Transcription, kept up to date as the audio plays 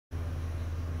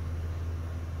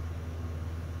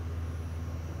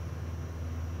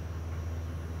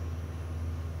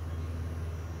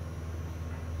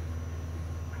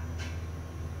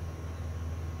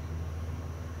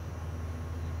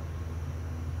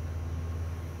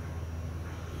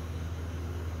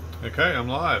Okay, I'm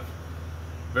live.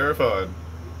 Verified.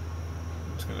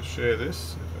 I'm just going to share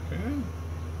this if I can.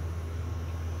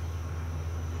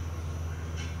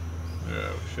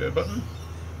 There, share button.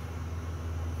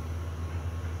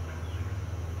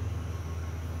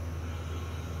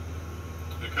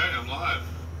 Okay, I'm live.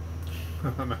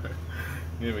 Oh no.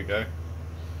 Here we go.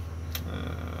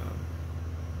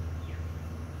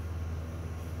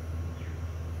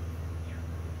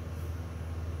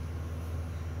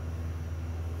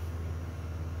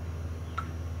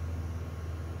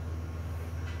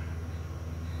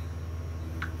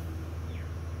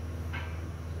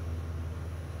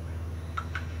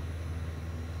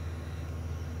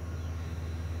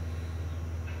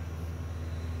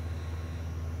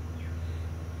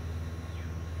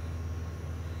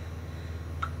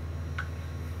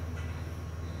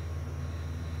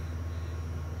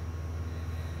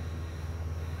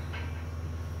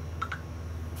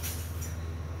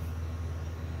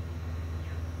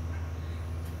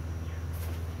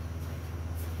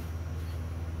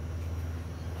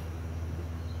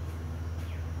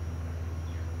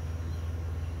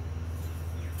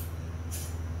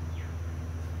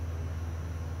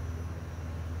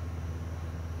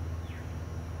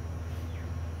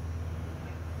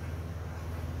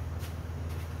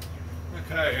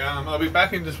 Okay, I'll be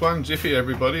back in just one jiffy,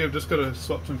 everybody. I've just got to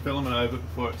swap some filament over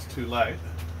before it's too late.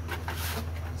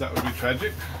 That would be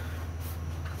tragic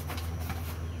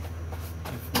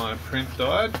if my print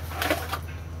died.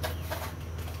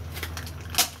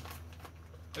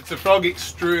 It's a frog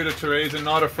extruder, Teresa,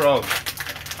 not a frog.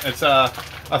 It's I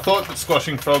thought that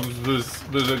squashing frogs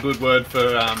was a good word for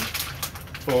a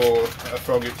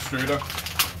frog extruder.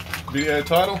 Video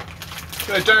title.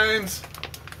 So James.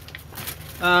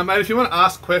 Mate, if you want to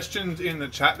ask questions in the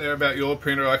chat there about your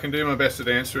printer, I can do my best at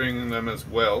answering them as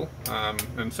well.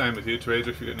 And same with you, Teresa,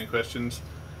 if you've got any questions.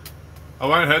 I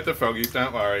won't hurt the froggies,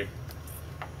 don't worry.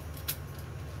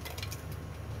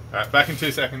 Alright, back in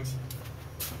 2 seconds.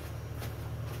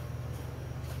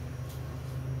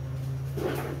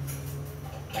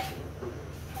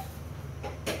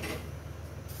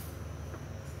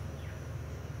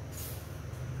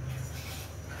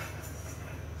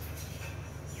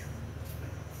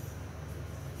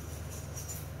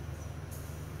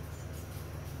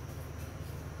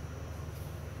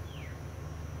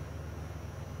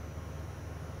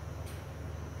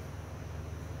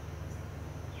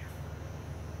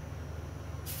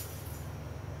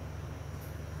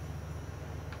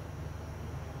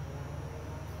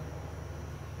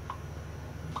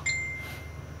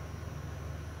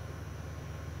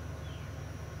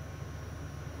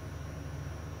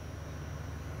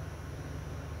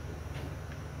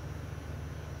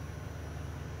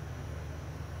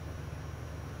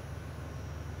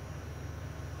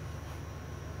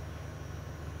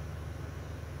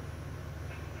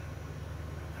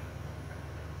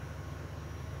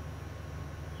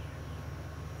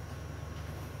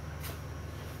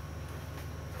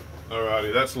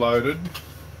 Alrighty, that's loaded.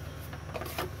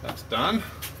 That's done.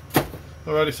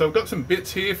 Alrighty, so I've got some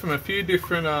bits here from a few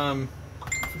different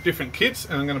kits,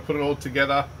 and I'm going to put it all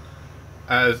together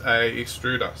as a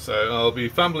extruder. So I'll be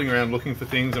fumbling around looking for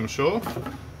things, I'm sure.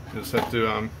 You just have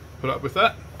to put up with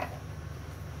that.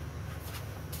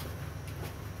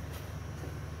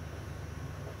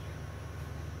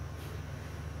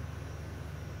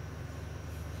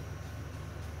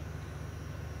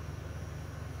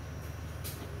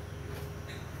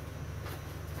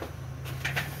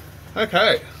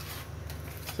 Okay,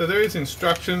 so there is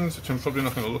instructions, which I'm probably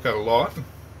not going to look at a lot.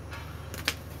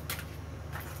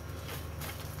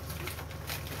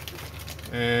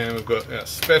 And we've got our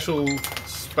special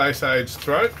space age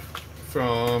throat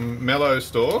from Mellow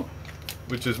Store,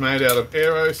 which is made out of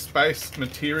aerospace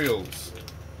materials.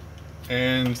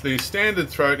 And the standard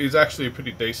throat is actually a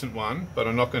pretty decent one, but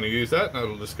I'm not going to use that.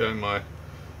 That'll just go in my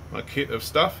kit of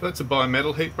stuff. That's a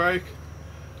bimetal heat break.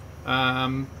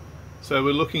 So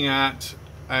we're looking at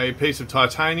a piece of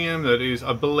titanium that is,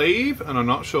 I believe, and I'm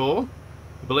not sure,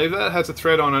 I believe that has a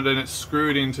thread on it and it's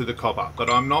screwed into the copper, but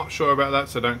I'm not sure about that,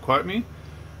 so don't quote me.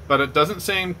 But it doesn't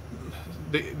seem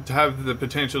to have the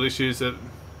potential issues that,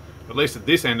 at least at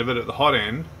this end of it, at the hot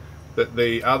end, that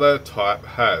the other type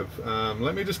have.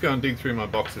 Let me just go and dig through my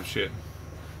box of shit.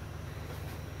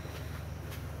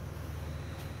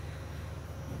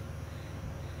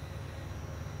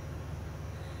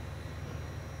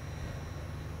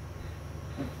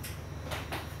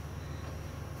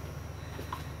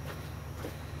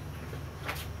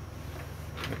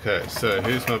 Okay, so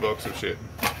here's my box of shit.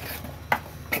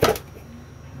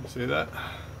 See that?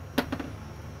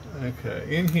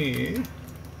 Okay, in here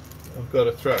I've got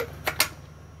a throat.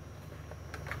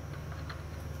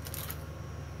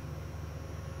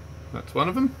 That's one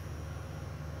of them.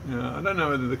 Now, I don't know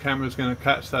whether the camera is going to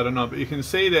catch that or not, but you can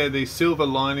see there the silver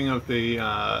lining of the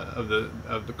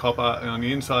copper, and on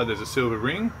the inside there's a silver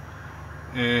ring,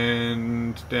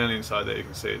 and down inside there you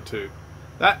can see it too.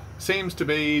 That seems to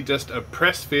be just a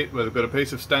press fit where they've got a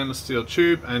piece of stainless steel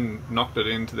tube and knocked it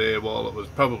into there while it was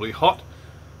probably hot,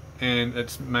 and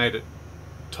it's made it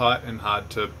tight and hard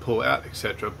to pull out,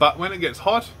 etc. But when it gets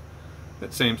hot,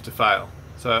 it seems to fail.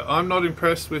 So I'm not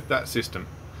impressed with that system.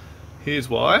 Here's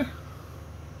why.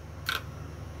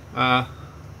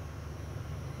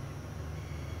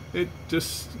 It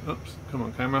just, oops, come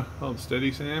on camera, hold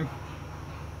steady Sam.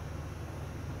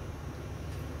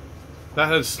 That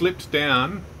has slipped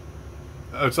down.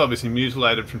 It's obviously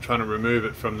mutilated from trying to remove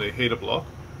it from the heater block.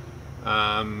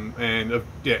 Yeah,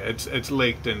 it's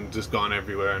leaked and just gone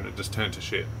everywhere, and it just turned to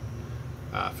shit.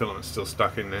 Filament's still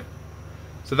stuck in there.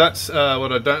 So that's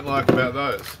what I don't like about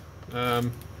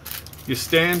those. Your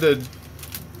standard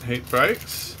heat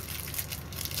brakes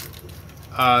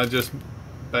are just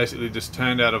basically just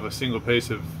turned out of a single piece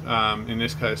of, in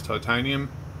this case, titanium.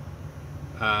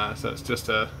 So it's just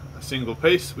a single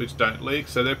piece which don't leak,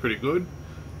 so they're pretty good.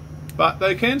 But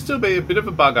they can still be a bit of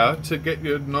a bugger to get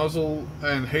your nozzle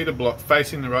and heater block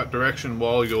facing the right direction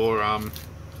while you're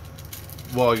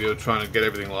trying to get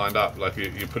everything lined up. Like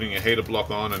you're putting your heater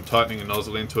block on and tightening a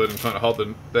nozzle into it and trying to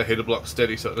hold the heater block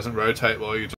steady so it doesn't rotate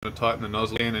while you're trying to tighten the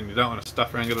nozzle in, and you don't want to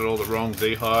stuff around, get it all the wrong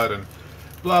D-height and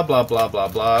blah blah blah blah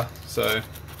blah. So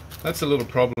that's a little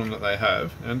problem that they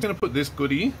have. And I'm going to put this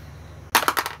goodie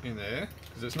in there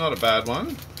because it's not a bad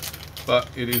one, but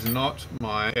it is not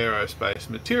my aerospace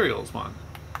materials one.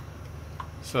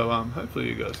 So hopefully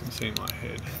you guys can see my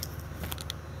head.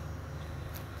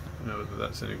 I don't know whether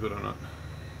that's any good or not.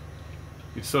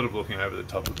 You're sort of looking over the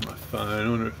top of my phone. I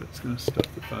wonder if it's going to stuff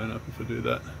the phone up if I do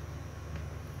that.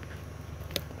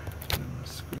 Turn my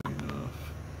screen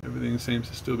off. Everything seems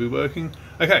to still be working.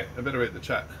 Okay, I better read the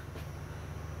chat.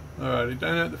 Alrighty,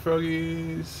 donate the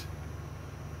froggies.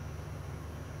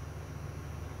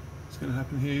 What's going to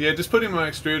happen here? Yeah, just putting my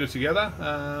extruder together.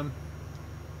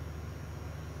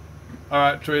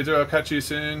 Alright, Teresa, I'll catch you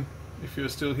soon if you're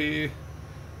still here.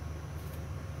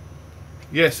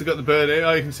 Yes, I've got the bird air.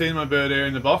 Oh, you can see my bird air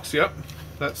in the box. Yep,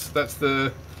 that's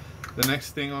the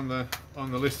next thing on the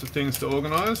list of things to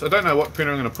organise. I don't know what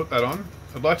printer I'm going to put that on.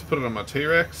 I'd like to put it on my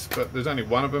T-Rex, but there's only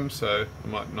one of them, so I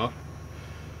might not.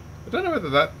 I don't know whether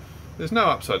that... There's no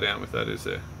upside down with that, is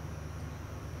there?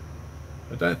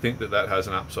 I don't think that has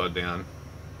an upside down.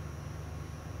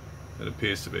 It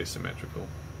appears to be symmetrical.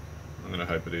 I'm going to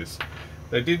hope it is.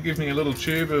 They did give me a little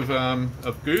tube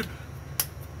of goop.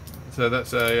 So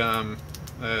that's a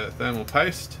thermal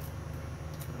paste.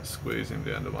 I'll squeeze him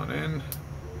down to one end.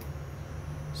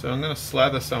 So I'm going to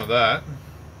slather some of that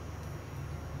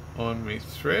on my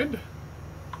thread.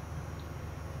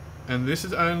 And this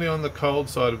is only on the cold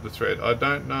side of the thread. I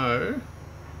don't know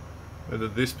whether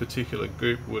this particular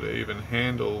goop would even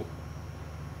handle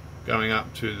going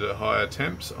up to the higher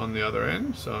temps on the other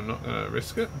end, so I'm not going to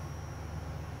risk it.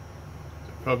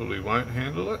 It probably won't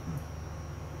handle it.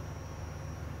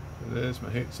 There's my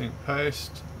heatsink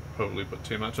paste. Probably put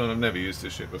too much on. I've never used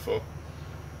this shit before.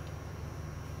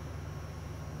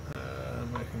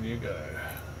 Where can you go?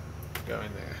 Go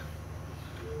in there.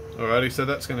 Alrighty, so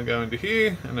that's going to go into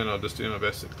here, and then I'll just do my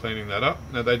best at cleaning that up.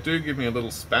 Now they do give me a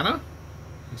little spanner.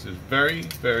 This is very,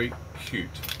 very cute.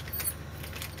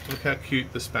 Look how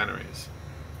cute the spanner is.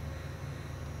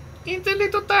 It's a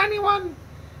little tiny one.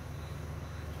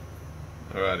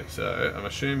 Alrighty, so I'm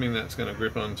assuming that's going to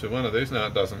grip onto one of these. No,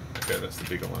 it doesn't. Okay, that's the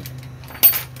bigger one.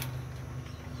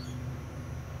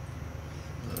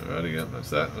 Alrighty, yep, that's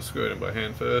that. I'll screw it in by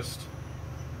hand first.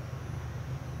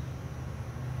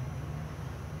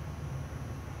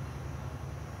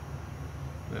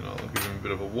 Then I'll give him a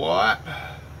bit of a wipe.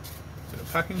 Bit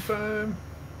of packing foam.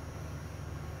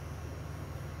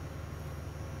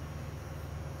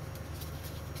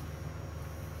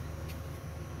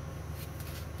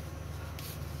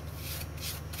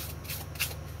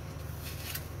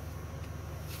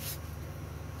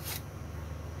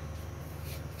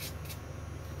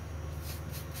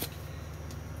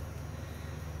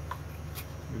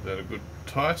 Give that a good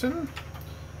tighten.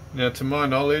 Now, to my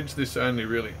knowledge, this only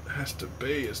really has to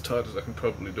be as tight as I can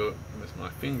probably do it with my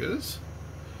fingers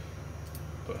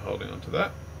by holding onto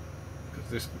that, because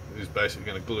this is basically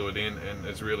going to glue it in, and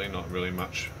there's really not really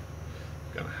much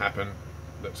going to happen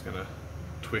that's going to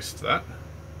twist that.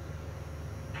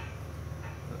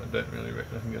 I don't really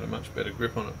reckon I can get a much better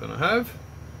grip on it than I have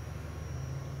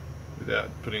without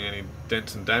putting any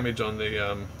dents and damage on the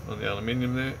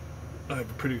aluminium there. I have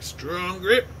a pretty strong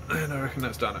grip, and I reckon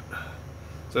that's done it.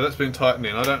 So that's been tightened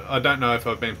in. I don't know if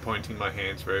I've been pointing my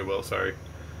hands very well, sorry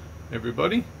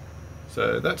everybody.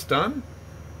 So that's done.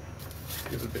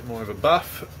 Gives it a bit more of a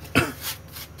buff.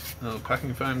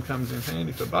 Packing foam comes in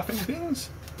handy for buffing things,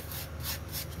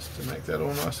 just to make that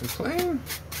all nice and clean.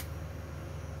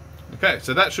 Okay,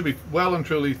 so that should be well and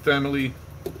truly thermally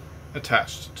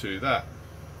attached to that.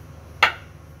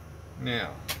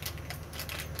 Now,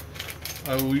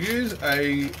 I will use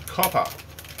a copper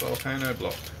volcano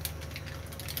block.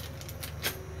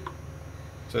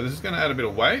 So this is going to add a bit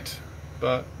of weight,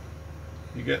 but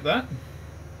you get that?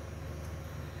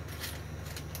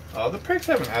 Oh, the pricks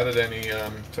haven't added any,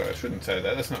 sorry, I shouldn't say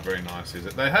that, that's not very nice, is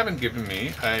it? They haven't given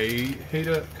me a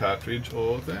heater cartridge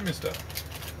or thermistor.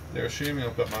 They're assuming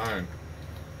I've got my own.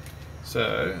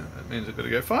 So, that means I've got to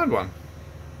go find one.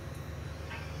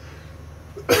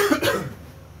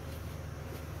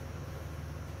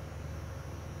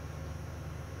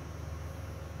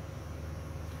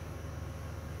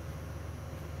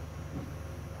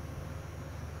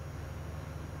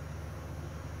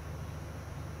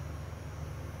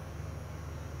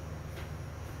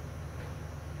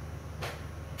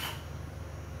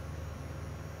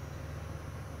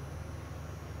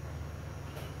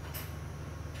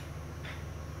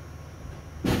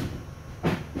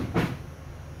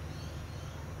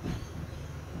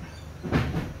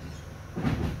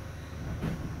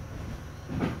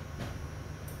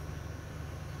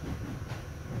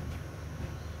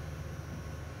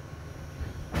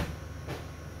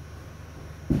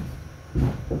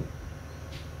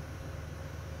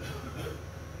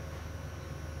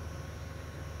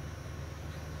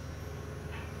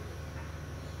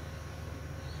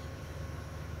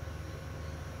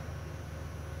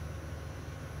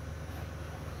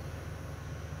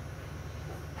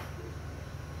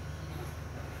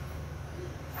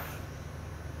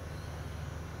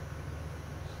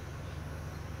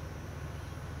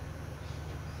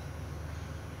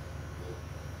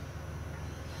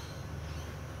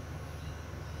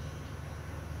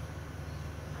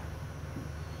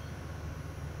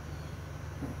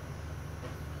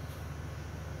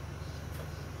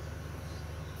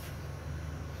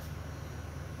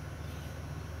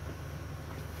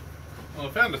 Well,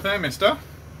 I found a thermistor.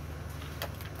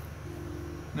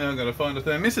 Now I've got to find a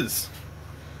thermistor.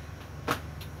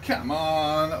 Come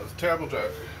on, that was a terrible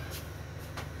joke.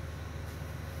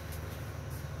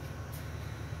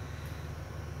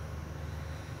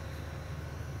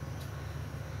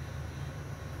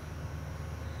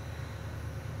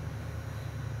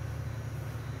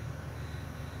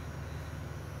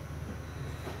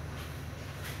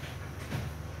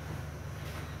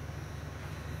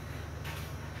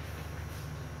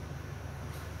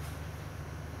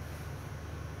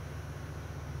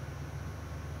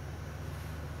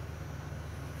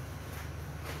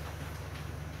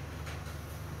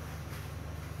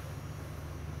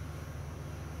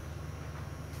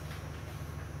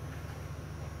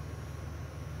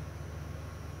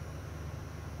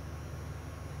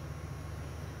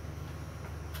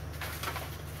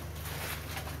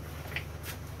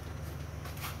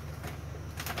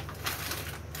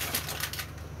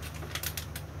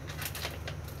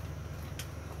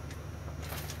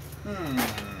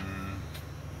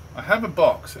 I have a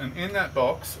box, and in that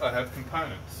box I have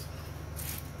components.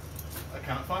 I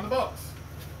can't find the box.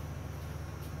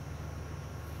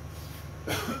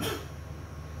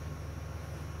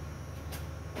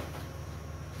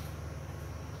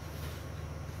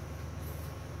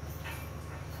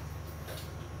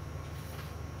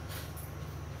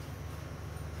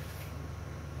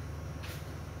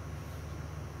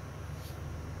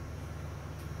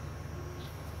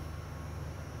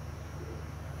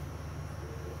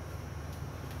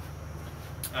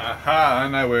 Aha, I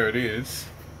know where it is.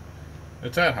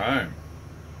 It's at home.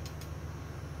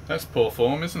 That's poor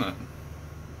form, isn't it?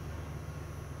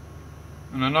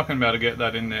 And I'm not going to be able to get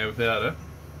that in there without it.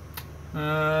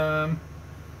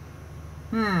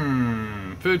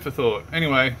 Food for thought.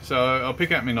 Anyway, so I'll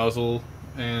pick out my nozzle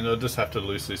and I'll just have to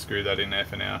loosely screw that in there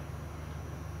for now.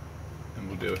 And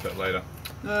we'll deal with that later.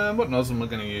 What nozzle am I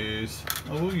going to use?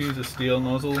 I will use a steel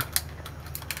nozzle.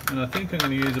 And I think I'm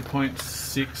going to use a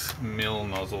 0.6mm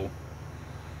nozzle.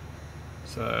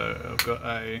 So I've got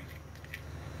a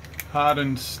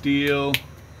hardened steel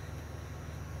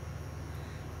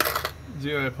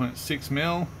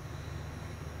 0.6mm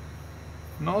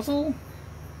nozzle.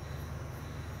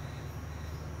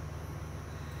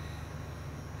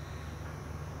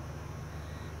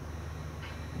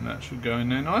 And that should go in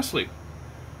there nicely.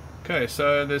 Okay,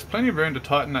 so there's plenty of room to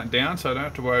tighten that down, so I don't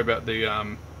have to worry about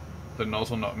the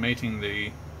nozzle not meeting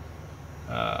the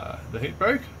heat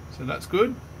break, so that's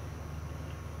good.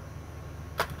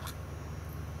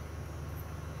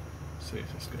 See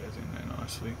if this goes in there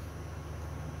nicely.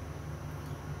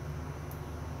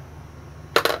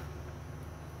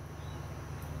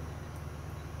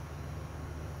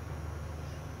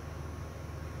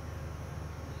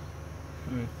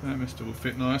 The thermistor will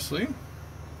fit nicely.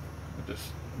 I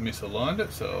just misaligned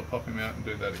it, so I'll pop him out and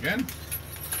do that again.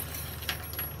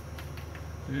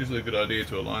 It's usually a good idea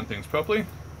to align things properly.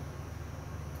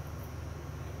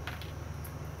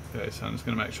 Okay, so I'm just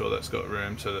going to make sure that's got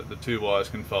room so that the two wires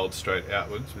can fold straight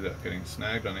outwards without getting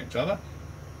snagged on each other.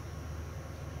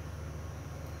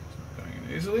 It's not going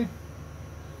in easily.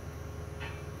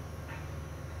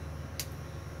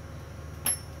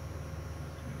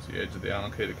 Use the edge of the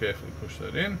Allen key to carefully push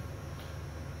that in.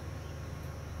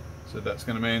 So that's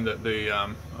going to mean that the,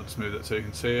 I'll just move that so you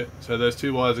can see it. So those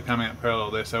two wires are coming out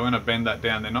parallel there, so when I bend that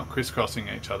down, they're not crisscrossing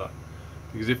each other.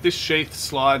 Because if this sheath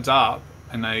slides up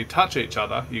and they touch each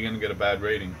other, you're going to get a bad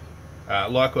reading.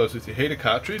 Likewise with your heater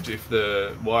cartridge, if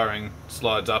the wiring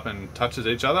slides up and touches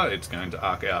each other, it's going to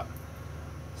arc out.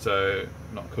 So,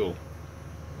 not cool.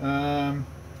 Yeah,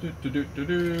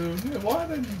 why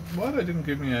they didn't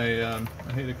give me a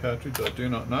heater cartridge, I do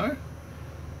not know.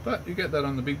 But you get that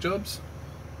on the big jobs.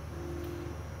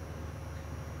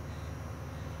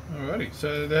 Alrighty,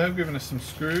 so they have given us some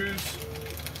screws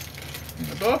in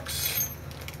the box.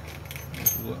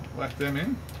 We'll whack them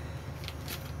in.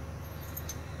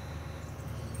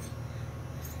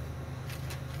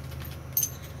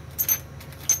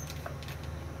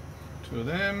 Two of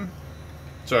them.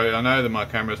 Sorry, I know that my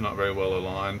camera's not very well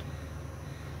aligned.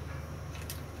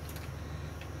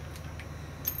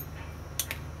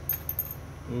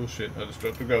 Oh shit, I just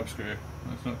dropped the grub screw.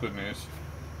 That's not good news.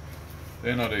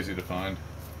 They're not easy to find.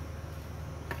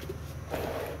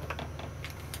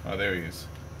 Oh, there he is.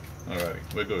 Alrighty,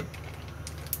 we're good.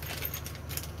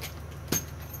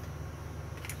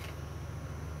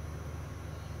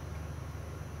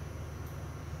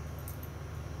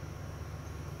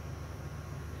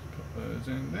 Put those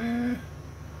in there.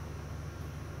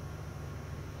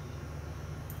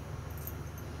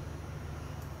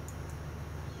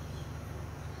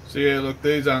 So yeah, look,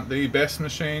 these aren't the best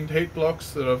machined heat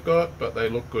blocks that I've got, but they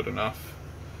look good enough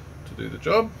to do the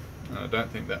job. And I don't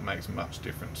think that makes much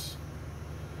difference.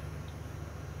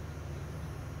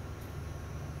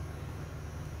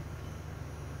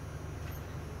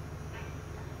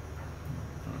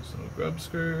 Nice little grub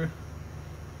screw.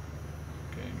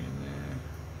 Get him in there.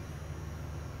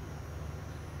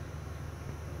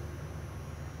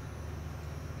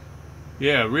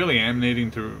 Yeah, I really am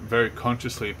needing to very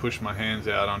consciously push my hands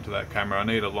out onto that camera. I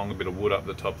need a longer bit of wood up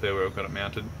the top there where I've got it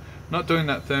mounted. Not doing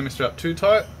that thermistor up too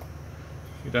tight.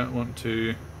 You don't want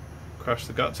to crush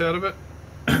the guts out of it.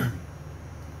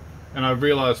 And I've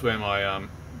realised where my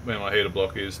heater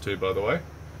block is too, by the way.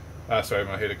 Sorry,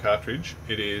 my heater cartridge.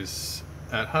 It is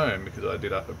at home because I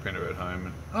did up a printer at home.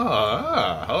 And,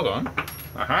 hold on.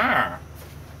 Aha!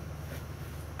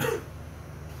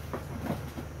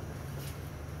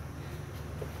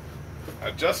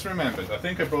 I just remembered. I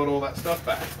think I brought all that stuff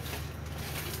back.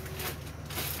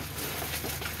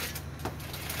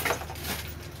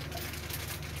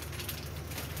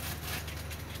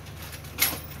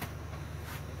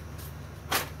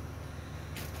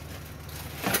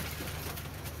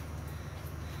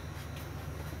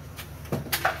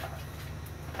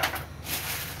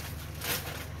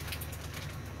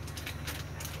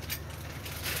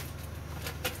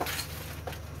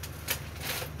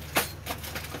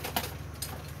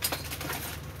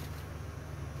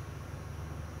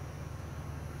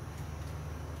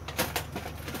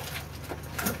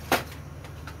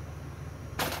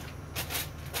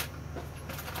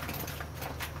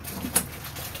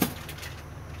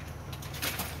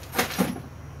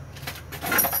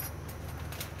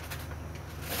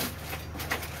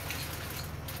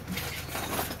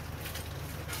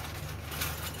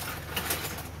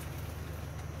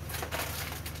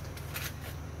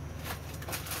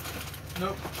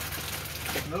 Nope.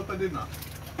 Nope, I did not.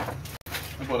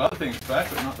 I bought other things back,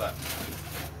 but not that.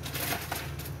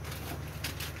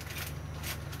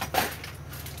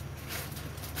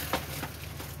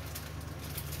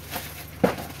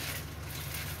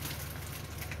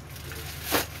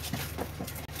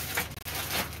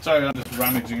 Sorry, I'm just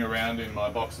rummaging around in my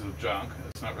boxes of junk.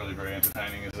 It's not really very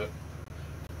entertaining, is it?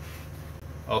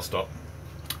 I'll stop.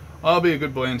 I'll be a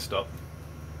good boy and stop.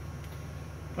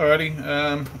 Alrighty,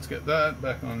 let's get that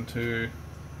back onto...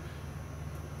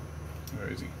 Where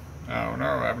is he? Oh no,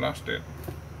 I've lost it.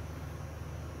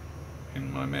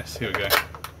 In my mess. Here we go.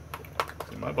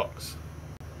 It's in my box.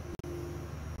 Yeah,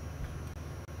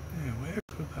 where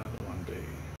could the other one be?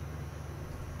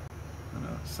 I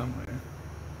know somewhere.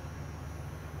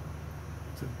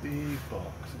 It's a big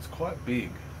box. It's quite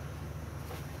big.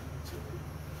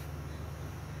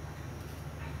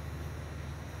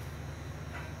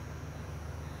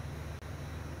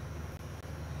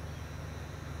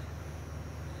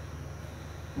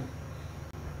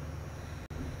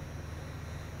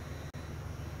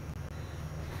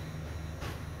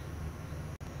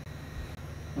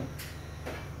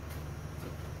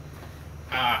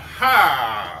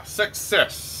 Aha!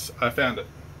 Success! I found it.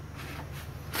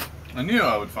 I knew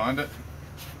I would find it.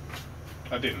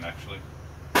 I didn't actually.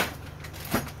 But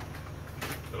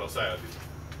I'll say I did.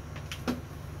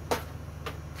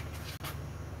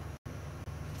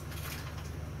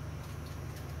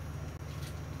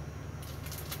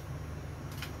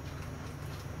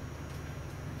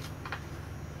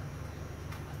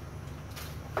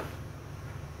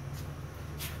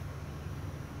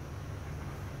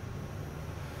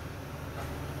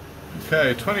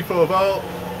 Okay, 24 volt,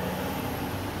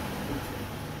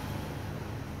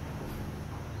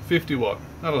 50 watt,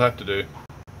 that'll have to do.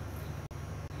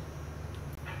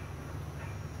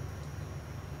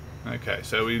 Okay,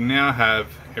 so we now have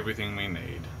everything we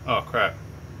need. Oh crap.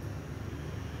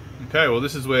 Okay, well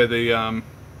this is where the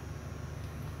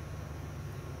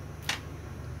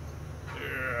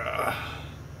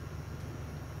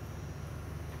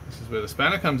this is where the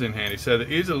spanner comes in handy. So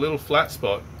there is a little flat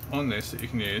spot on this that you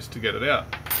can use to get it out.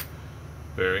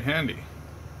 Very handy.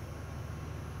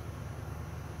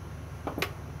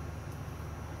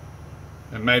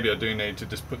 And maybe I do need to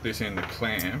just put this in the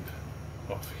clamp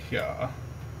off here.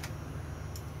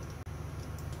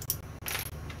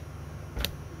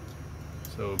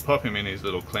 So we'll pop him in his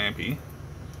little clampy,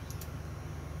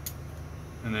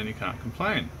 and then you can't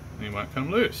complain, and he won't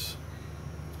come loose.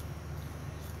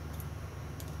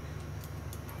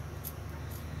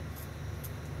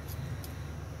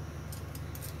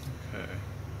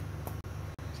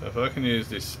 So if I can use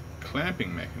this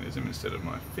clamping mechanism instead of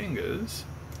my fingers,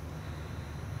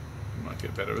 I might get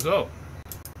a better result.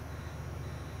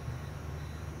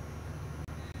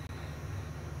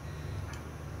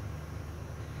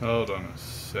 Hold on a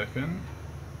second.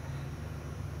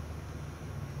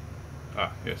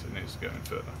 Ah, yes, it needs to go in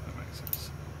further. That makes sense.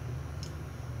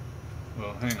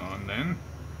 Well, hang on then.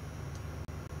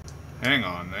 Hang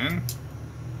on then.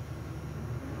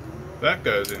 That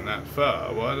goes in that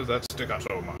far. Why does that stick up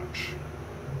so much?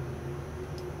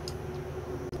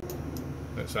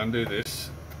 Let's undo this.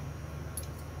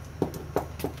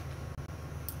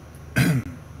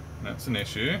 That's an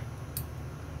issue.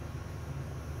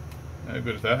 No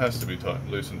good if that has to be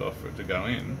loosened off for it to go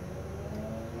in.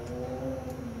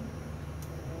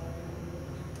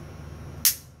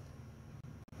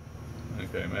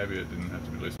 Okay, maybe it didn't have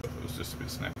to be loosened off, it was just a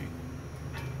bit snappy.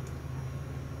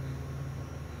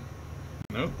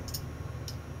 Nope.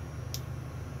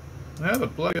 How the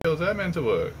bloody hell is that meant to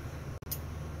work?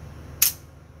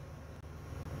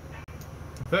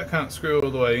 If that can't screw all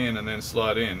the way in and then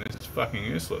slide in, this is fucking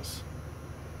useless.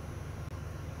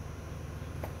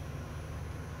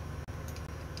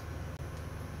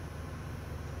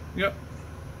 Yep.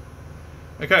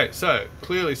 Okay, so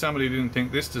clearly somebody didn't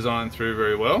think this design through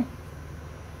very well.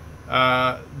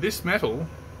 This metal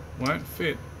won't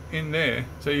fit in there,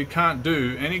 so you can't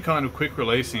do any kind of quick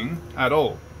releasing at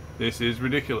all. This is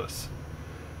ridiculous.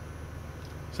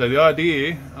 So the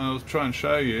idea I'll try and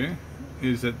show you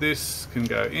is that this can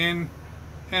go in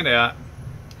and out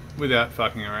without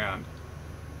fucking around,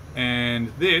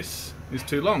 and this is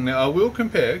too long. Now I will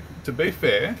compare, to be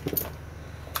fair,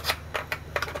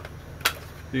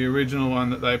 the original one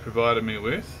that they provided me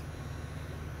with,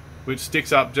 which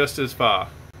sticks up just as far.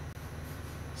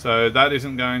 So that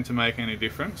isn't going to make any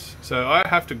difference. So I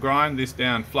have to grind this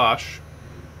down flush,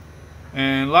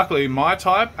 and luckily my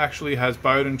type actually has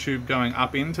Bowden tube going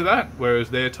up into that, whereas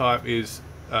their type is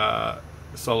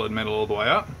solid metal all the way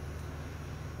up.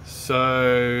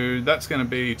 So that's going to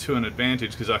be to an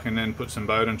advantage, because I can then put some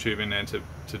Bowden tube in there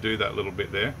to do that little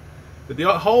bit there. But the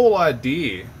whole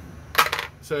idea,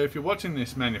 so if you're watching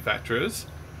this, manufacturers,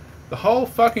 the whole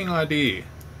fucking idea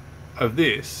of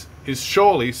this is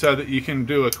surely so that you can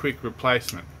do a quick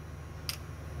replacement,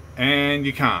 and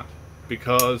you can't,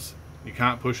 because you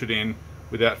can't push it in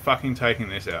without fucking taking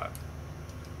this out.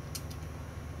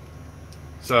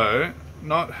 So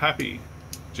not happy,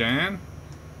 Jan.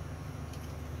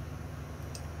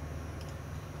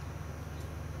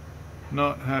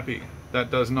 Not happy. That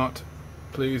does not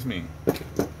please me.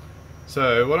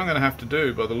 So what I'm going to have to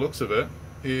do, by the looks of it,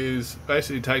 is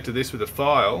basically take to this with a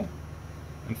file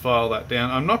and file that down.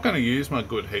 I'm not going to use my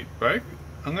good heat break.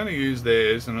 I'm going to use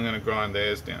theirs, and I'm going to grind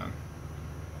theirs down.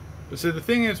 But see, the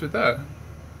thing is with that,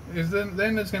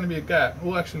 then there's going to be a gap.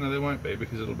 Well, actually, no, there won't be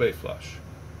because it'll be flush.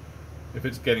 If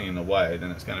it's getting in the way,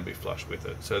 then it's going to be flush with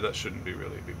it. So that shouldn't be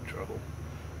really big trouble.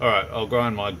 Alright, I'll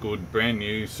grind my good, brand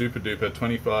new, super duper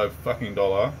 $25 fucking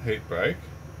heat break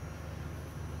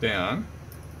down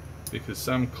because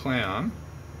some clown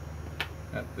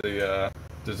at the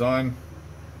design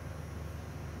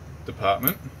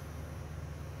department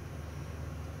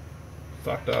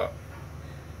fucked up.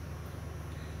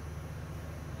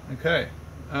 Okay,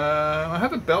 I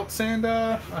have a belt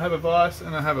sander, I have a vise,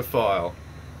 and I have a file.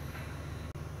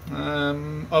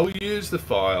 I will use the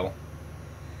file,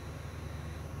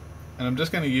 and I'm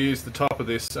just going to use the top of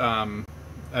this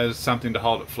as something to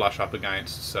hold it flush up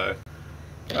against. So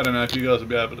I don't know if you guys will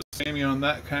be able to see me on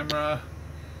that camera,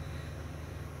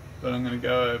 but I'm going to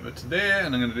go over to there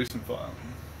and I'm going to do some filing.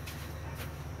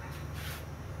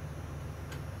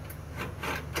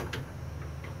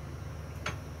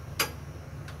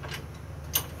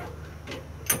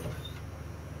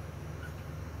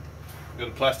 Got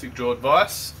a plastic jawed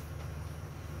vise.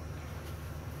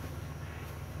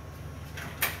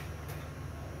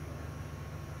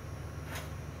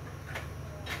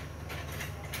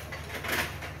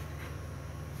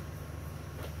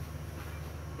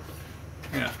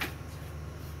 Yeah.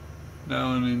 No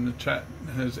one in the chat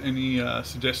has any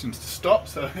suggestions to stop,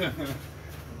 so I'm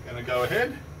going to go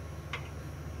ahead.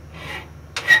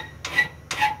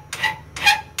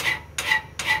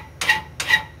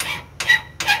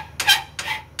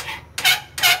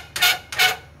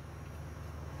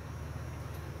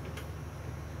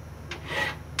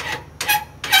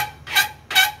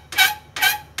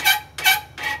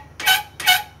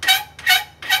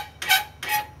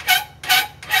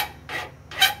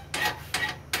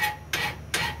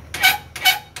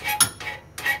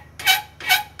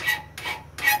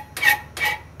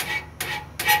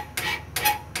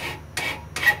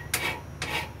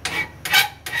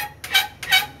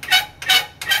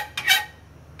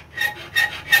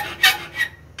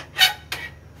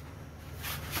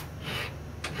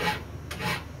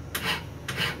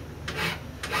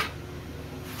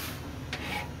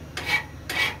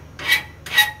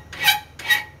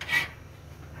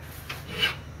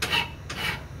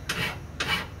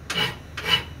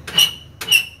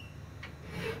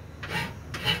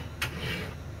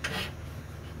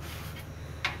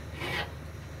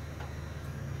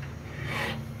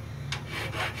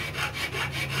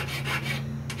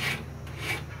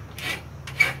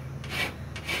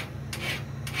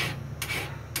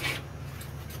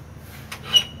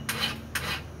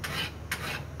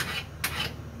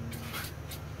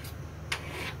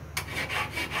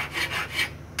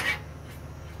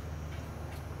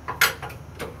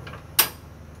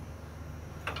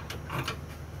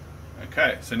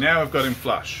 Okay, so now we've got him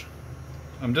flush.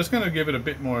 I'm just going to give it a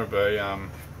bit more of a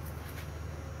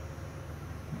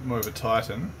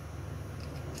tighten.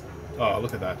 Oh,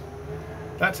 look at that.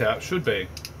 That's how it should be.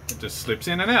 It just slips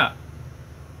in and out.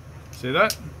 See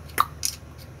that?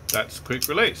 That's quick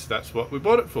release. That's what we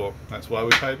bought it for. That's why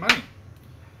we paid money.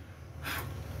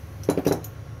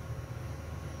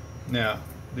 Now,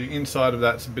 the inside of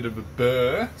that's a bit of a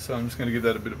burr, so I'm just going to give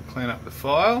that a bit of a clean up with the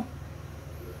file.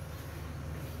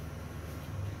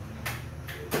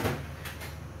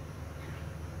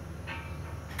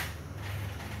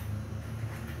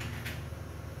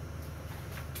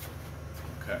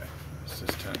 Okay, let's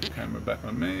just turn the camera back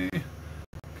on me.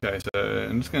 Okay, so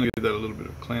I'm just going to give that a little bit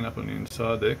of clean up on the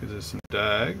inside there because there's some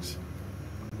dags,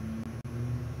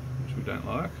 which we don't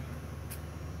like.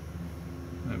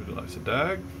 Nobody likes a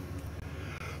dag.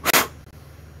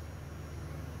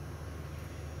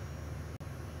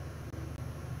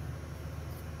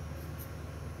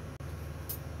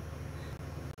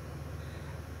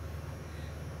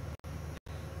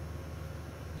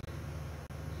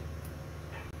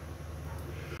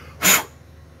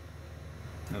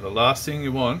 Now the last thing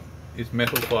you want is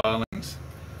metal filings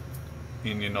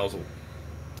in your nozzle.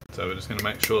 So we're just going to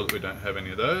make sure that we don't have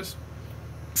any of those.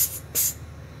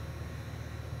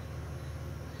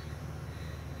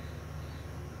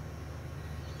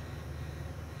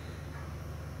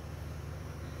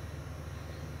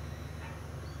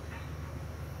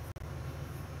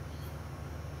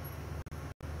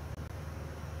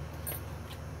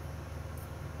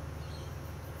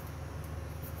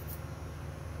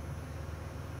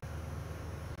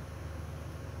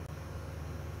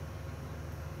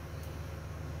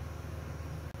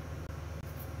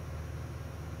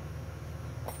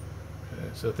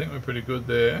 So I think we're pretty good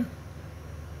there.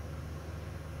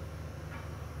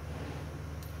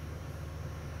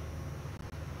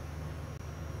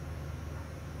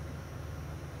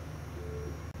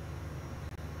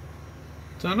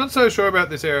 So I'm not so sure about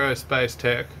this aerospace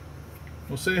tech.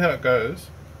 We'll see how it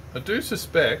goes. I do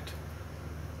suspect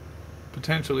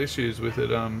potential issues with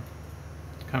it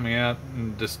coming out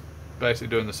and just basically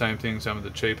doing the same thing some of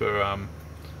the cheaper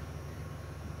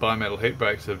bimetal heat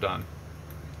brakes have done.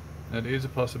 That is a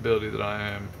possibility that I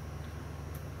am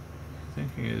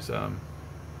thinking is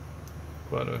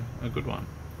quite a good one.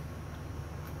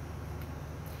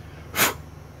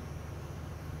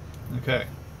 Okay,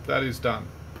 that is done.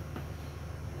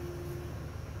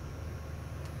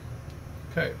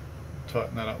 Okay,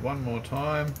 tighten that up one more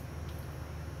time.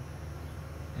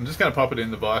 I'm just going to pop it in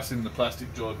the vise, in the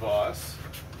plastic jawed vise.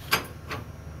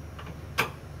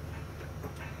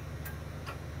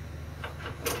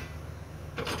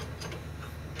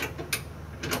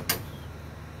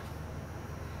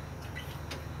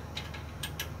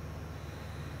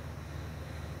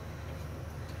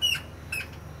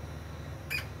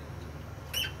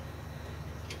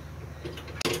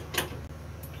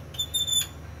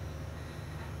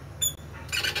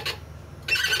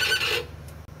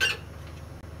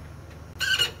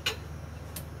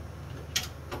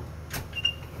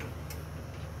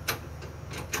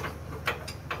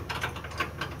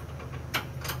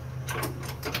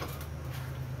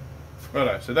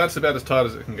 Righto, so that's about as tight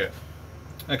as it can get.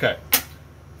 Okay,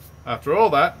 after all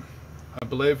that, I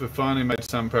believe we've finally made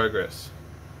some progress.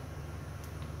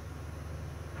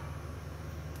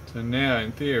 So now,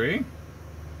 in theory,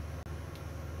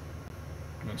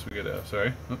 once we get our,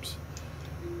 let's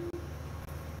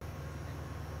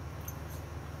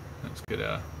get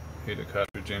our heater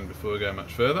cartridge in before we go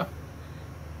much further.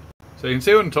 So you can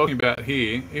see what I'm talking about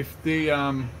here. If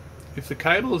the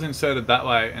cable is inserted that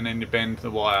way and then you bend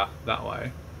the wire that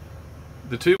way,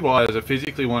 the two wires are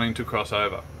physically wanting to cross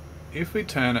over. If we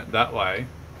turn it that way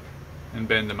and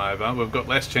bend them over, we've got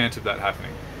less chance of that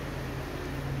happening.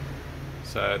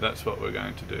 So that's what we're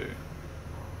going to do.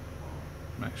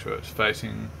 Make sure it's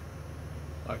facing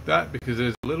like that, because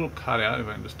there's a little cutout, if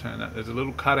I can just turn that, there's a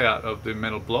little cutout of the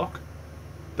metal block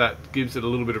that gives it a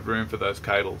little bit of room for those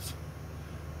cables.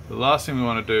 The last thing we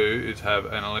want to do is have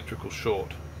an electrical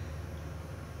short.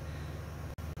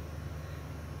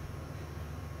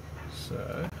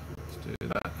 So let's do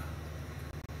that.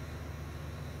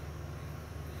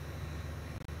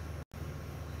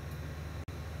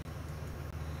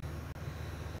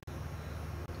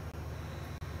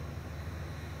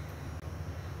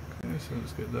 Okay, so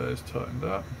let's get those tightened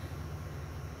up.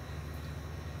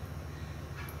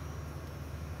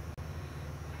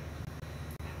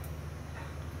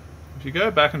 If you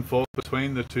go back and forth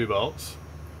between the two bolts,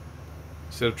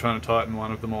 instead of trying to tighten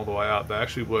one of them all the way up, they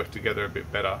actually work together a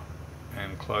bit better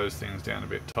and close things down a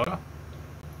bit tighter.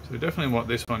 So we definitely want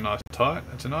this one nice and tight.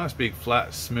 It's a nice big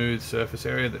flat smooth surface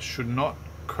area that should not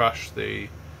crush the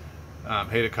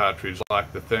heater cartridge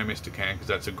like the thermistor can, because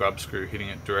that's a grub screw hitting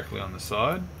it directly on the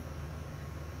side.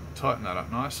 Tighten that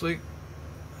up nicely.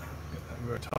 Get that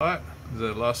very tight.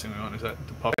 The last thing we want is that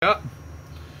to pop out.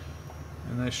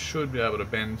 And they should be able to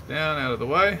bend down out of the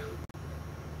way.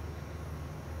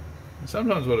 And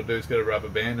sometimes what I do is get a rubber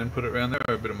band and put it around there,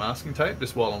 or a bit of masking tape,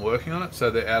 just while I'm working on it,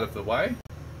 so they're out of the way.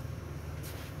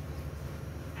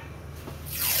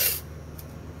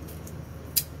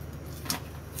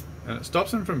 And it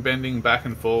stops them from bending back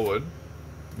and forward,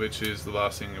 which is the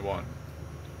last thing you want.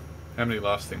 How many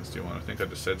last things do you want? I think I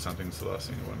just said something's the last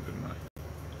thing you want, didn't I?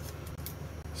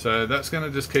 So that's going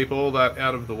to just keep all that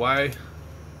out of the way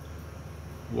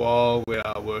while we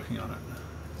are working on it.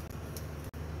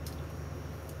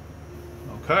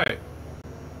 Okay.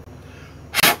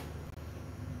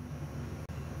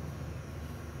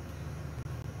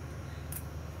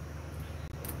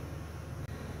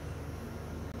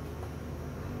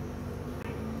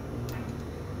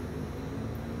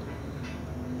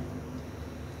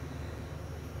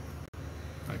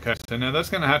 Okay, so now that's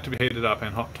going to have to be heated up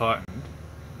and hot tightened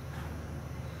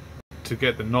to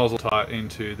get the nozzle tight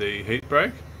into the heat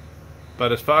brake.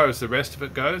 But as far as the rest of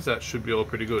it goes, that should be all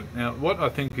pretty good. Now, what I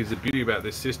think is the beauty about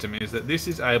this system is that this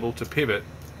is able to pivot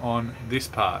on this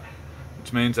part,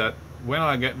 which means that when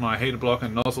I get my heater block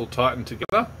and nozzle tightened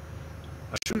together,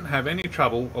 I shouldn't have any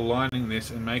trouble aligning this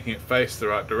and making it face the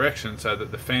right direction so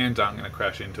that the fans aren't going to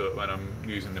crash into it when I'm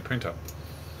using the printer.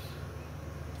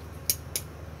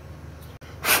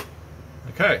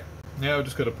 Okay, now I've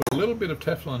just got to put a little bit of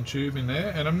Teflon tube in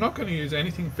there, and I'm not going to use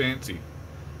anything fancy.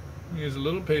 Use a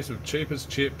little piece of cheap as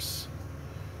chips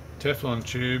Teflon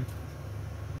tube.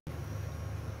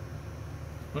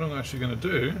 What I'm actually going to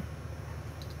do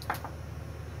is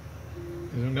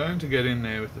I'm going to get in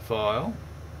there with the file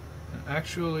and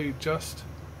actually just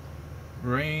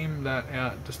ream that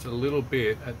out just a little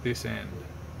bit at this end.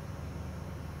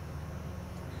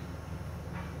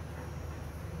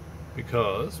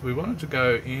 because we want it to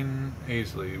go in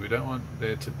easily. We don't want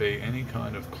there to be any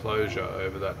kind of closure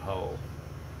over that hole.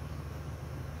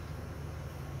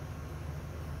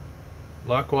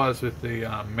 Likewise with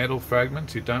the metal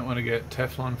fragments, you don't want to get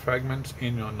Teflon fragments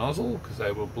in your nozzle because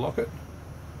they will block it.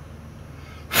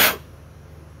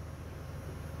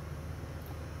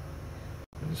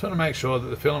 You just want to make sure that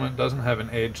the filament doesn't have an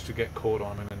edge to get caught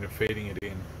on when you're feeding it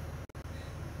in.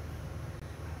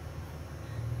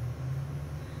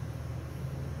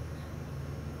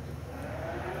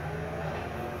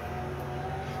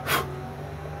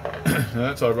 Now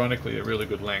that's ironically a really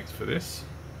good length for this.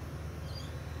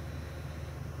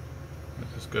 It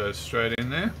just goes straight in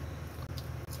there.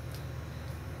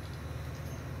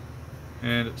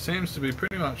 And it seems to be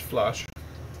pretty much flush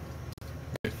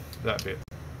with that bit.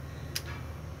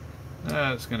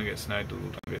 It's going to get snagged a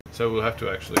little bit, so we'll have to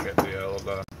actually get the old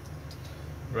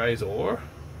razor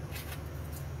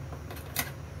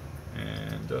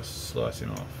and just slice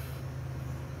him off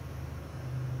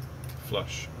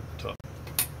flush at the top.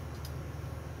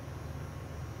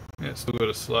 Yeah, it's still got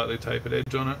a slightly tapered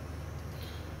edge on it,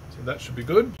 so that should be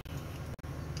good.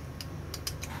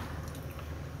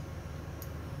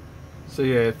 So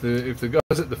yeah, if the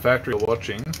guys at the factory are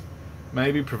watching,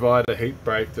 maybe provide a heat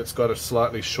break that's got a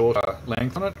slightly shorter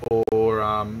length on it,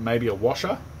 or maybe a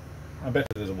washer. I bet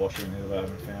there's a washer in here that I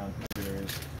haven't found. Maybe there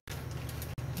is.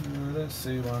 I don't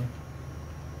see one.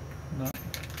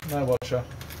 No washer.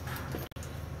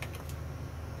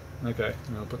 Okay,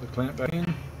 and I'll put the clamp back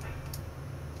in.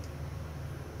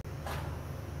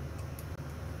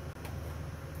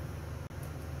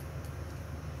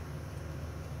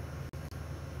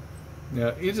 Now,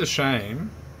 it is a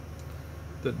shame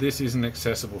that this isn't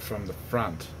accessible from the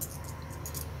front,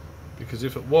 because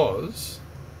if it was,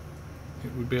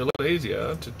 it would be a lot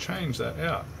easier to change that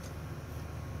out.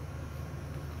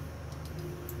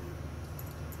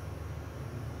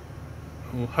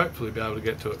 We'll hopefully be able to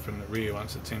get to it from the rear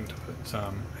once it's into its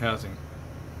housing.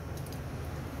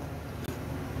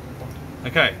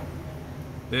 Okay,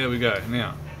 there we go.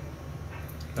 Now,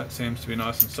 that seems to be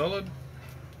nice and solid.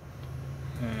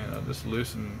 And I'll just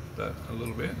loosen that a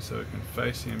little bit so we can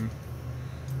face him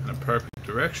in an appropriate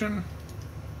direction.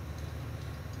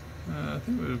 I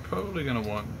think we're probably going to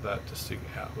want that to stick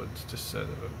outwards just so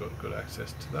that we've got good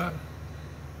access to that.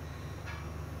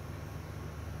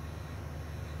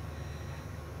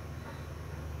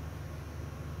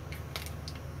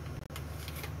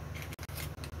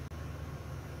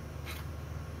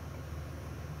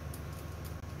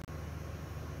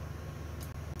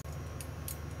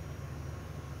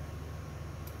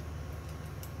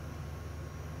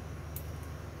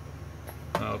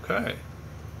 Okay,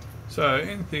 so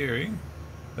in theory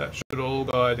that should all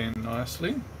guide in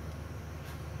nicely. You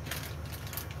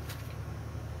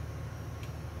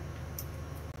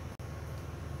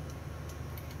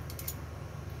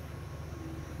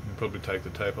can probably take the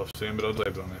tape off soon, but I'll leave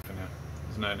it on there for now.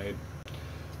 There's no need.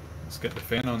 Let's get the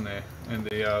fan on there and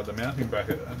the mounting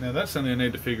bracket. Now that's something I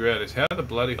need to figure out, is how the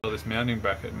bloody hell this mounting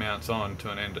bracket mounts on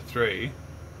to an Ender 3.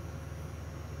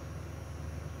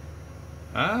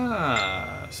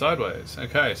 Ah, sideways.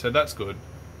 Okay, so that's good.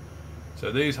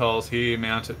 So these holes here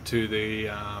mount it to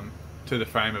the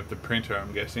frame of the printer,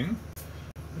 I'm guessing.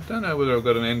 I don't know whether I've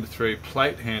got an Ender 3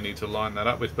 plate handy to line that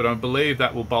up with, but I believe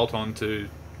that will bolt onto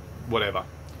whatever.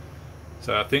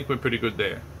 So I think we're pretty good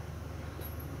there.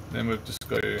 Then we've just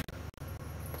got to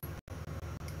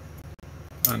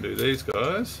undo these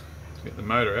guys to get the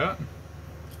motor out.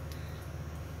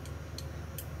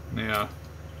 Now,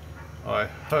 I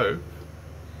hope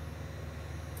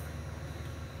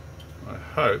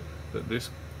that this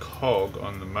cog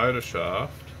on the motor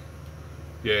shaft,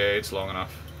 yeah, it's long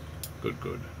enough. Good.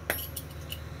 Because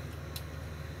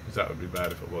that would be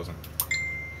bad if it wasn't.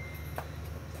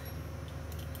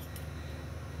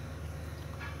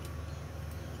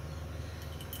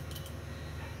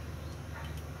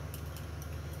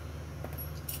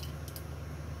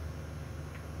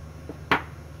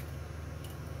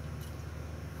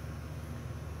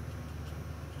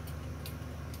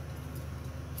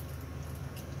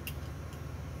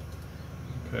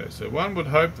 Okay, so one would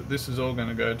hope that this is all going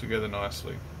to go together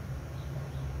nicely.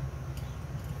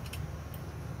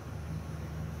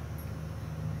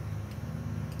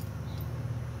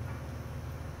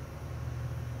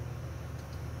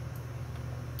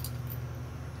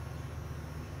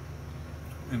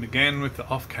 And again with the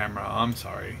off-camera, I'm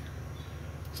sorry.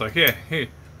 It's like, yeah, here,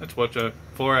 let's watch a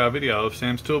 4-hour video of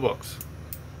Sam's toolbox.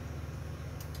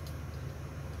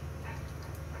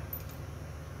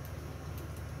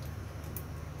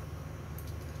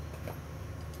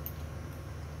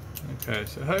 Okay,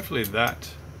 so hopefully that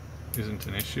isn't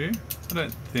an issue. I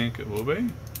don't think it will be.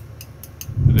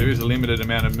 But there is a limited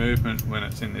amount of movement when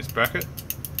it's in this bracket.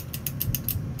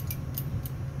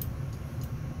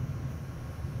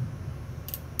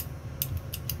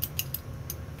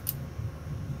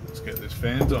 Let's get these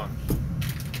fans on.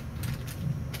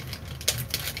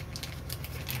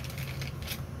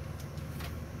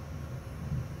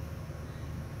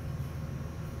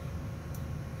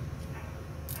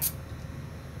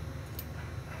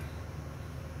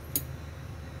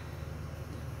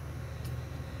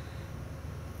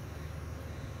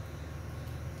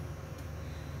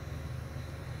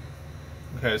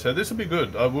 Okay, so this will be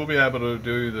good. I will be able to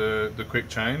do the quick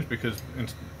change because,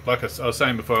 like I was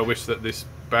saying before, I wish that this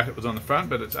bracket was on the front,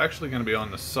 but it's actually going to be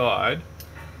on the side.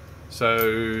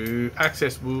 So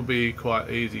access will be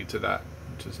quite easy to that,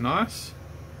 which is nice.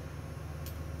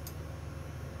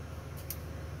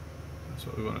 That's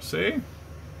what we want to see.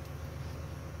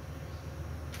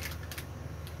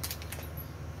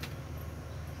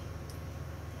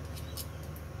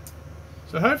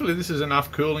 So hopefully this is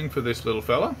enough cooling for this little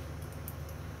fella.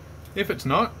 If it's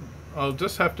not, I'll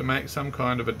just have to make some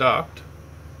kind of a duct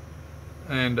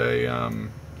and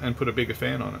put a bigger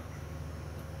fan on it.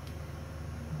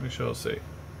 We shall see.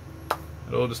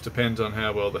 It all just depends on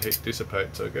how well the heat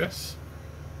dissipates, I guess.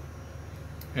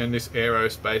 And this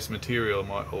aerospace material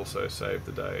might also save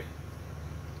the day.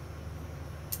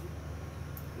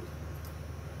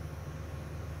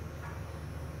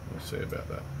 We'll see about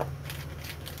that.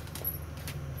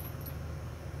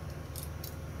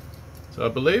 So I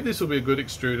believe this will be a good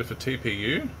extruder for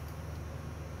TPU.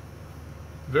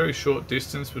 Very short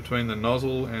distance between the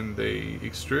nozzle and the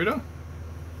extruder.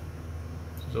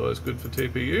 This is always good for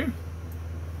TPU.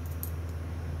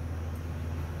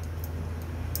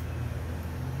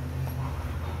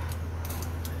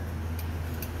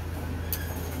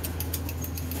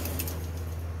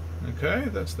 Okay,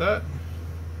 that's that.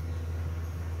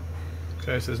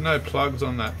 Okay, so there's no plugs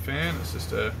on that fan, it's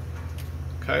just a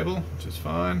cable, which is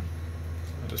fine.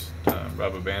 I'll just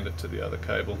rubber band it to the other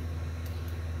cable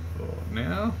for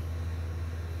now.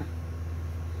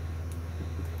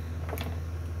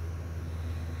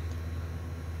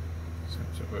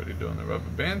 Since we're already doing the rubber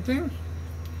band thing.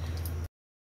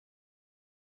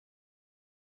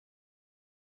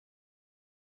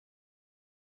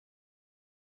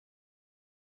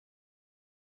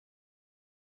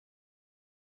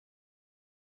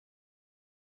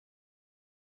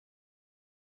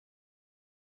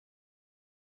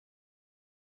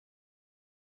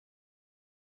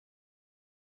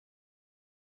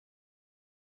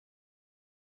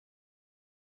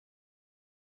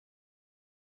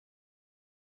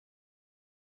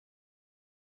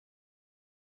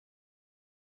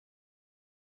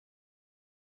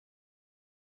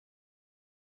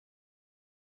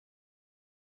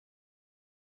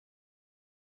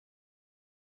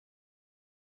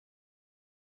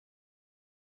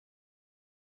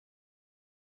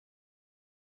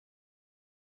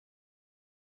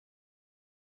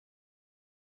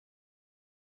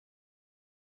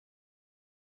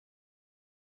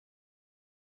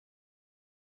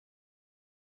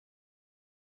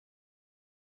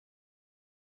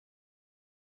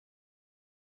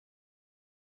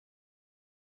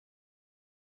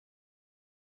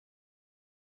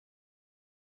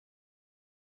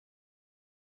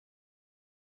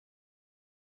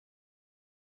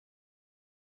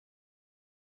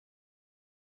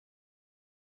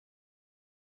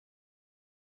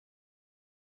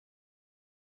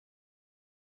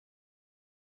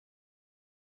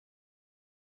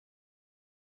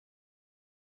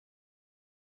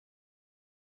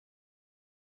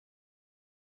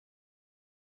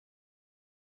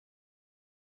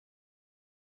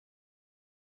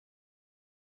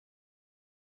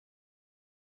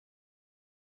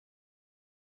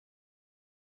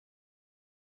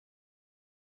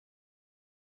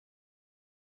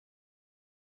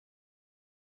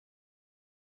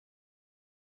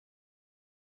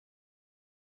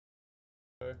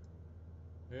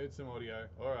 Heard some audio.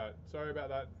 Alright, sorry about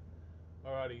that.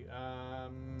 Alrighty,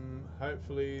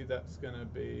 hopefully that's going to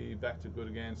be back to good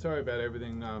again. Sorry about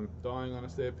everything dying on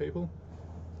us there, people.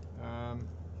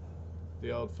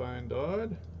 The old phone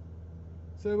died.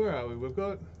 So where are we? We've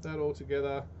got that all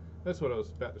together. That's what I was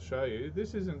about to show you.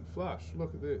 This isn't flush.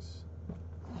 Look at this.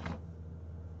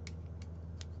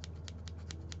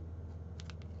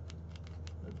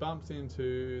 It bumps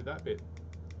into that bit.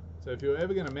 So if you're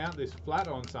ever going to mount this flat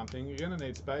on something, you're going to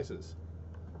need spacers.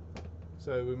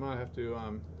 So we might have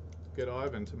to get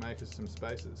Ivan to make us some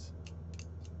spacers.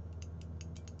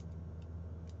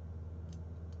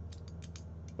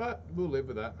 But we'll live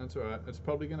with that, that's alright. It's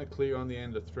probably going to clear on the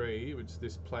end of 3, which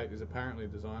this plate is apparently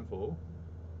designed for.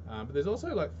 But there's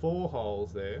also like 4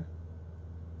 holes there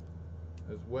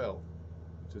as well,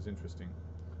 which is interesting.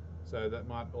 So that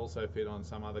might also fit on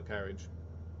some other carriage,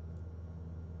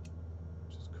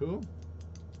 which is cool.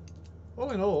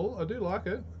 All in all, I do like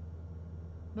it.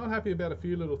 Not happy about a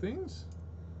few little things.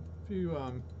 A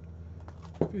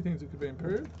few things that could be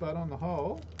improved, but on the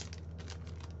whole,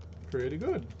 pretty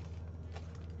good.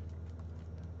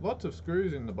 Lots of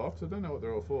screws in the box. I don't know what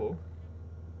they're all for.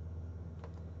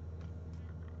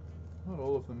 Not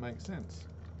all of them make sense.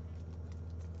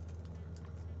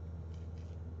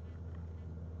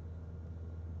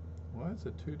 Why is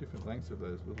there 2 different lengths of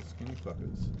those little skinny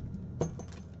fuckers?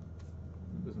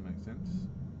 That doesn't make sense.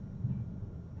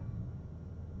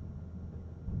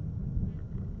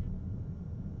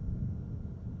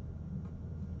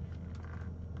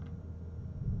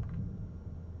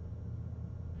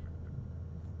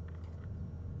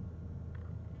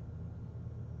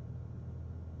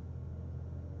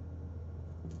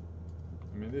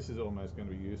 I mean, this is almost going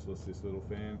to be useless, this little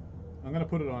fan. I'm going to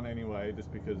put it on anyway,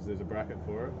 just because there's a bracket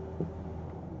for it.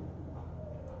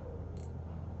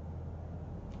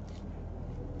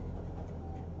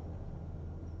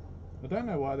 I don't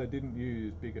know why they didn't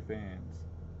use bigger fans.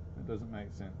 It doesn't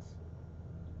make sense.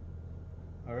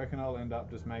 I reckon I'll end up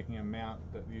just making a mount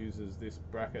that uses this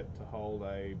bracket to hold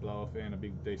a blower fan, a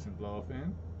big decent blower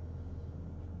fan.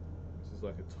 This is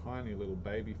like a tiny little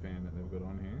baby fan that they've got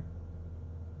on here.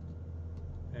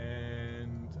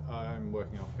 And I'm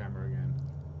working off camera again.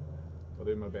 I'll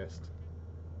do my best.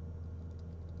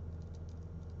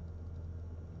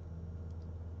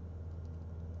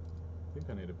 I think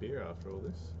I need a beer after all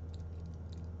this.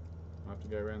 I have to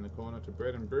go around the corner to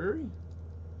Bread and Brewery,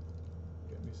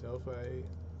 get myself a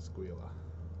squealer.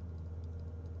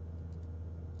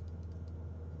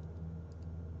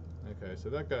 Okay, so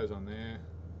that goes on there.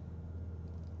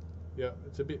 Yep,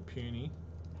 it's a bit puny.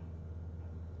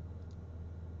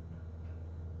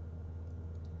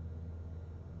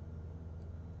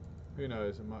 Who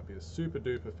knows, it might be a super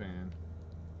duper fan.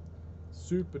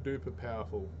 Super duper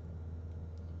powerful.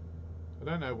 I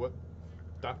don't know what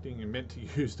ducting you're meant to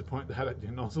use to point that at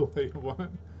your nozzle that you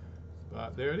want,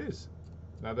 but there it is.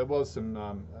 Now there was some,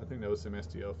 I think there was some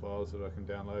STL files that I can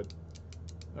download.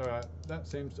 Alright, that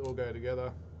seems to all go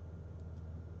together.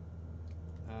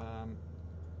 I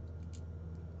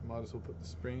might as well put the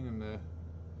spring and the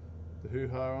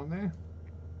hoo-ha on there.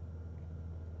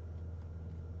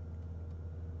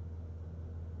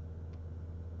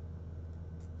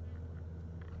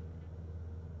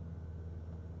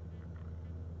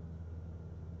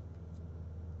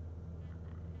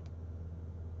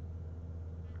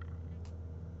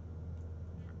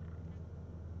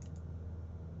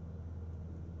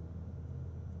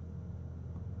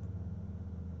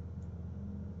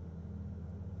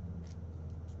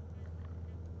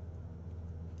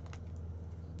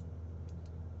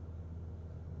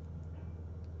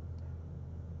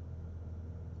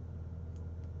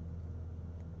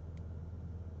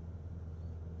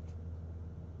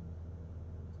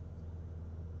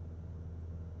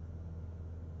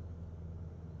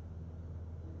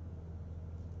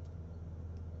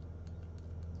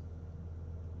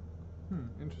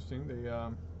 Interesting.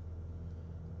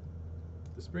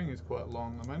 The spring is quite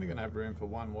long. I'm only going to have room for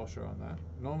 1 washer on that.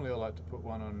 Normally I like to put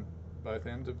one on both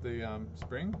ends of the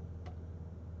spring,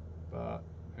 but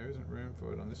there isn't room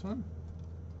for it on this one.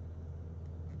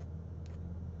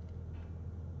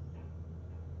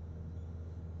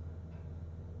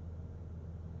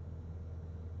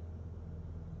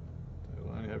 So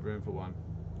we'll only have room for 1.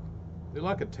 They're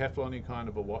like a Teflon-y kind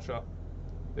of a washer.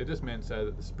 They're just meant so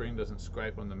that the spring doesn't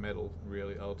scrape on the metal,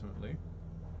 really, ultimately.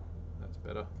 That's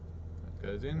better. That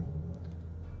goes in.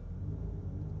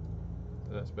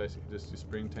 So that's basically just your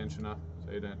spring tensioner,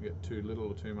 so you don't get too little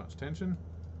or too much tension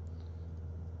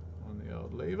on the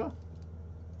old lever.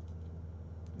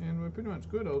 And we're pretty much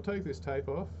good. I'll take this tape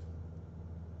off.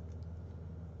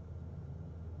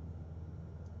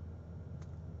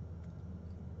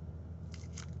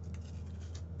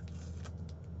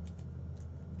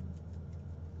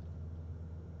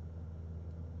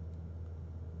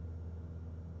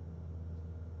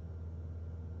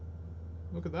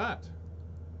 Look at that.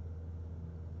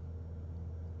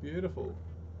 Beautiful.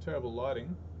 Terrible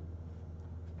lighting.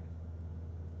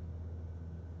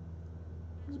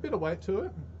 There's a bit of weight to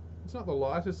it. It's not the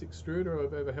lightest extruder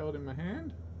I've ever held in my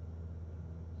hand.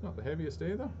 It's not the heaviest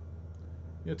either.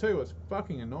 I'll tell you what's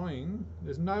fucking annoying.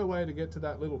 There's no way to get to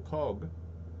that little cog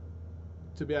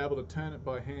to be able to turn it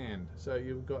by hand. So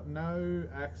you've got no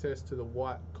access to the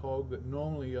white cog that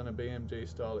normally on a BMG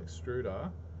style extruder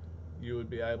you would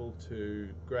be able to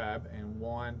grab and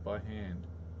wind by hand.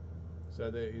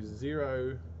 So there is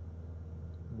zero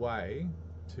way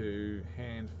to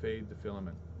hand feed the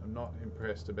filament. I'm not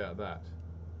impressed about that.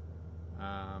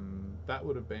 That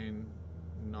would have been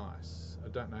nice. I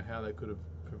don't know how they could have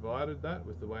provided that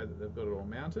with the way that they've got it all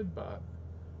mounted, but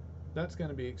that's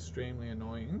going to be extremely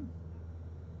annoying.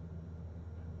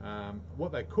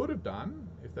 What they could have done,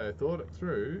 if they thought it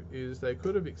through, is they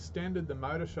could have extended the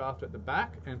motor shaft at the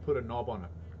back and put a knob on it.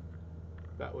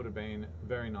 That would have been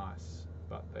very nice,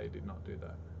 but they did not do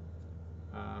that.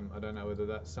 I don't know whether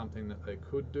that's something that they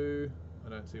could do. I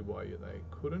don't see why they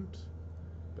couldn't,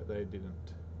 but they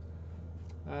didn't.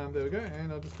 There we go,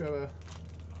 and I'll just grab a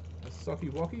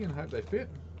socky wocky and hope they fit.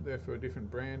 They're for a different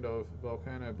brand of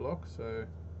Volcano block, so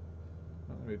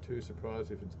not going to be too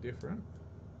surprised if it's different.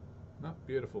 No,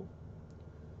 beautiful.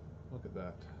 Look at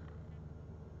that.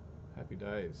 Happy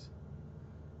days.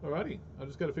 Alrighty, I've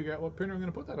just got to figure out what printer I'm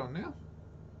going to put that on now.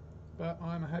 But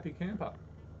I'm a happy camper.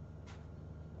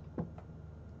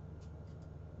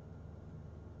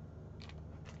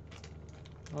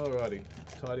 Alrighty,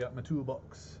 tidy up my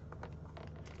toolbox.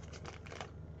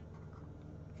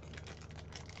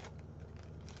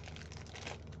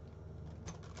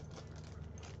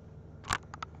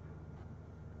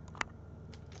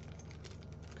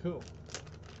 Cool.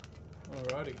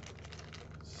 Alrighty.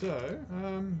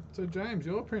 So James,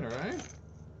 your printer, eh?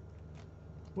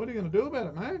 What are you going to do about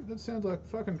it, mate? That sounds like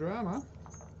fucking drama.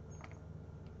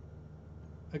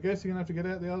 I guess you're going to have to get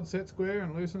out the old set square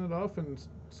and loosen it off and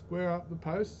square up the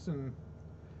posts and...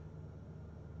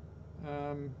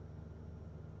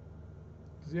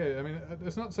 yeah, I mean,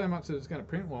 it's not so much that it's going to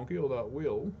print wonky, although it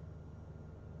will.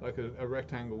 Like a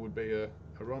rectangle would be a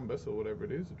rhombus or whatever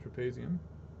it is, a trapezium.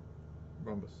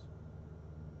 Rhombus.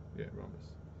 Yeah,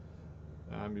 rhombus.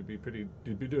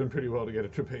 You'd be doing pretty well to get a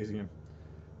trapezium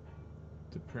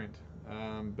to print.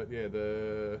 But yeah,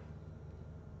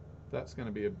 that's going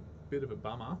to be a bit of a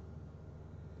bummer.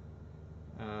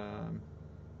 And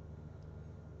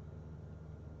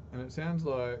it sounds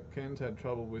like Ken's had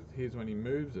trouble with his when he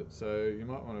moves it, so you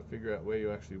might want to figure out where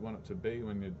you actually want it to be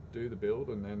when you do the build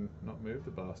and then not move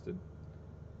the bastard.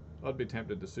 I'd be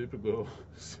tempted to super glue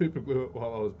it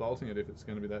while I was bolting it if it's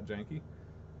going to be that janky.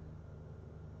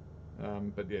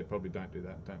 But yeah, probably don't do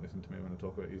that. Don't listen to me when I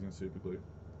talk about using super glue.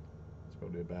 It's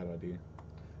probably a bad idea.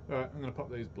 Alright, I'm going to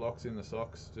pop these blocks in the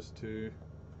socks just to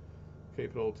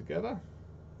keep it all together,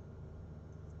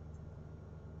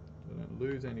 so I don't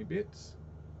lose any bits.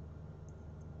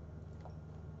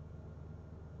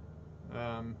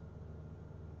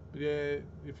 But yeah,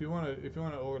 if you want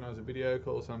to organise a video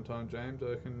call sometime, James,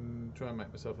 I can try and make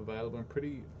myself available. I'm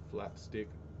pretty flat stick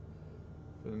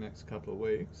for the next couple of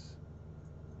weeks,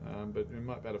 but we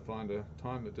might be able to find a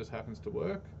time that just happens to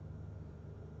work.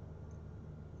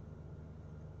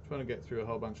 I'm trying to get through a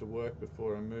whole bunch of work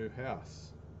before I move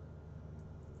house.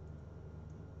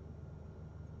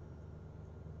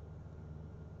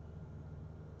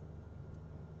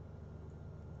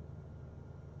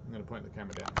 I'm going to point the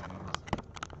camera down my hands.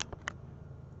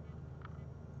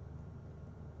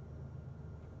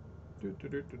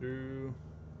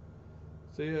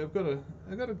 So yeah, I've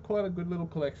got quite a good little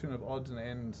collection of odds and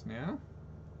ends now.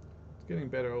 It's getting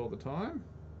better all the time.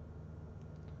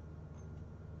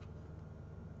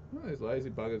 Well, these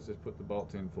lazy buggers just put the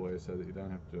bolts in for you so that you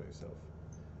don't have to do it yourself.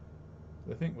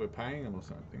 They think we're paying them or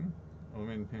something. I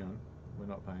mean, hang on, we're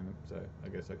not paying them, so I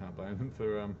guess I can't blame them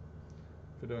for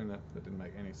doing that. That didn't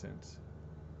make any sense.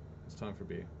 It's time for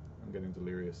beer. I'm getting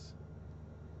delirious.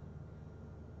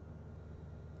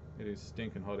 It is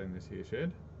stinking hot in this here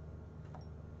shed.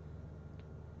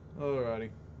 Alrighty,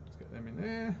 let's get them in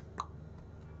there.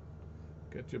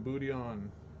 Get your booty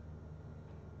on.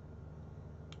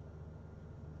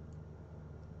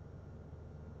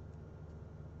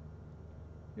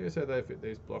 Yeah, so they fit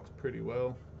these blocks pretty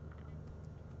well.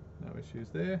 No issues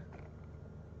there.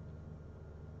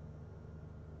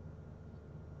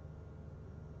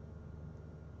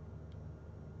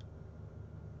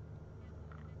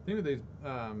 The thing with these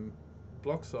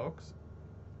block socks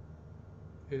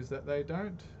is that they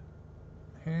don't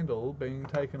handle being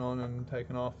taken on and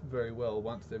taken off very well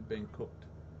once they've been cooked.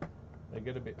 They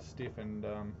get a bit stiff and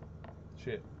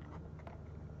shit.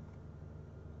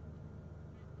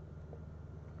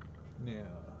 Now,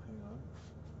 hang on.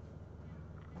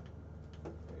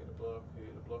 Heater block,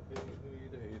 heater block,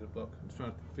 heater block. I'm just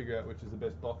trying to figure out which is the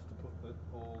best box to put it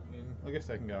all in. I guess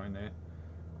they can go in there.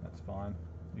 That's fine.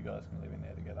 You guys can live in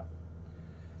there together.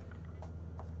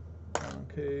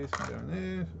 keys can go in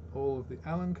there. All of the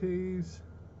Allen keys.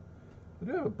 I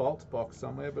do have a bolts box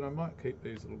somewhere, but I might keep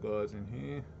these little guys in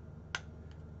here.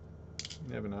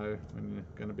 You never know when you're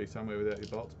going to be somewhere without your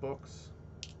bolts box.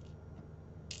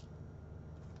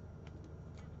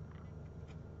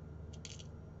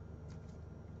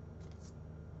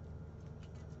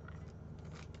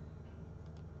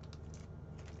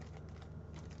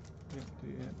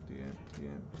 Empty, empty, empty,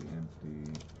 empty,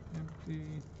 empty, empty,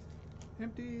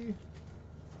 empty.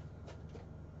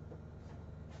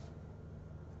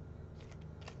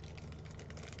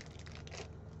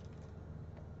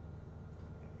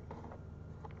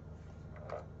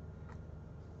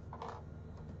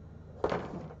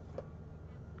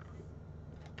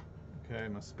 Okay,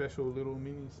 my special little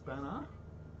mini spanner.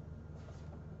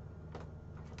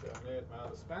 Down there, my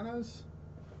other spanners.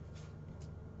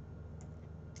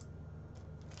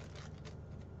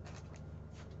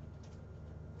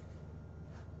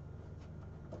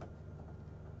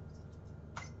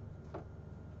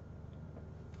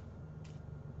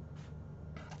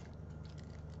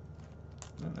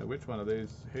 I don't know which one of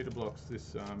these heater blocks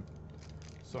this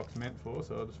sock's meant for,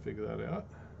 so I'll just figure that out.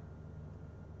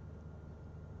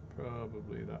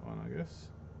 Probably that one, I guess.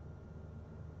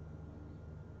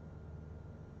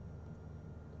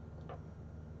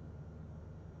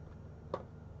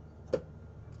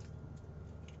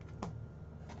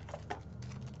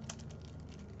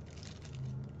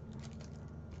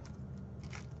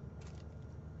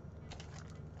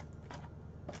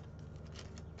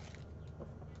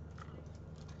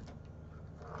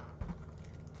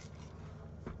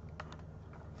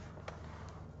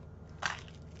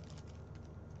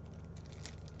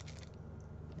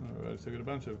 Alright, so I've got a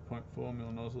bunch of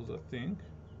 0.4mm nozzles, I think.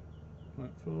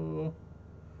 0.4,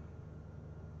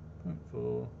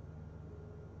 0.4,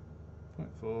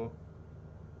 0.4,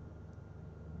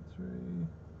 3,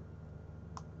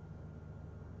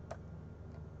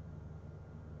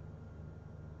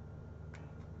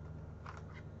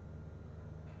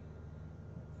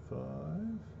 5,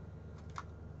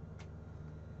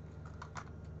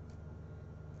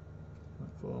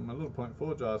 0.4. My little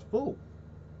 0.4 jar's full.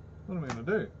 What am I going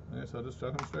to do? I guess I'll just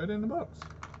chuck them straight in the box.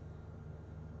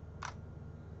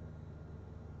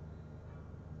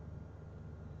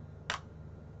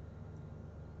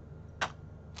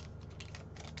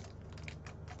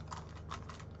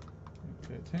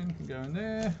 Okay, 10 can go in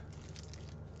there.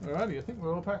 Alrighty, I think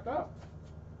we're all packed up.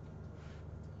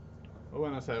 Well,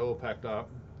 when I say all packed up,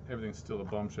 everything's still a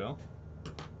bombshell.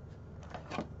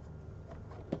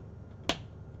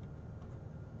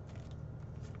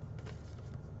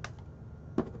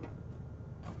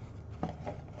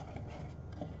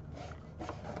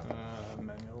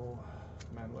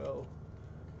 Manuel,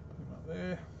 put him up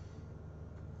there.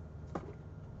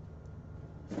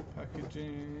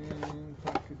 Packaging,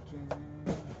 packaging.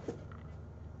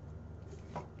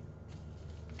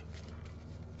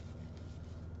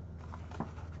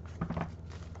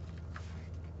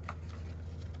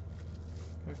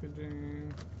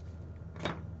 Packaging.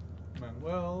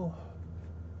 Manuel.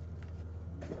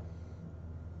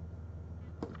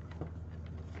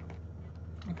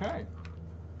 Okay.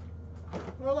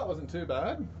 Well, that wasn't too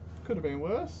bad. Could have been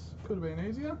worse. Could have been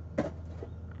easier.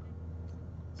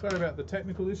 Sorry about the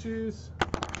technical issues.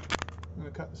 I'm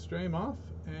going to cut the stream off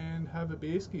and have a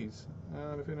beer skis.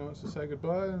 If anyone wants to say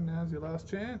goodbye, now's your last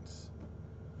chance.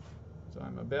 So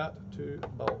I'm about to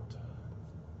bolt.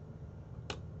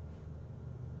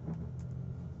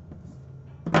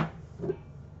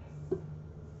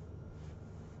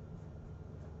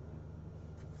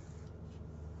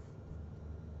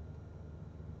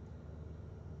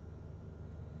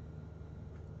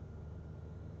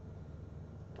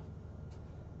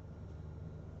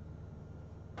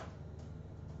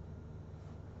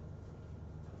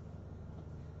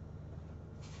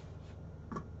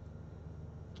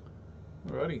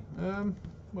 Alrighty,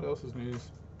 what else is news?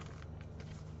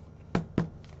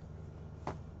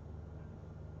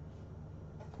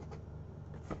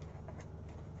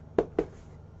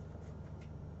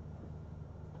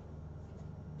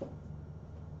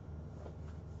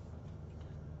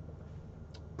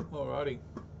 Alrighty,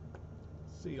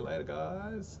 see you later,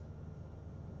 guys.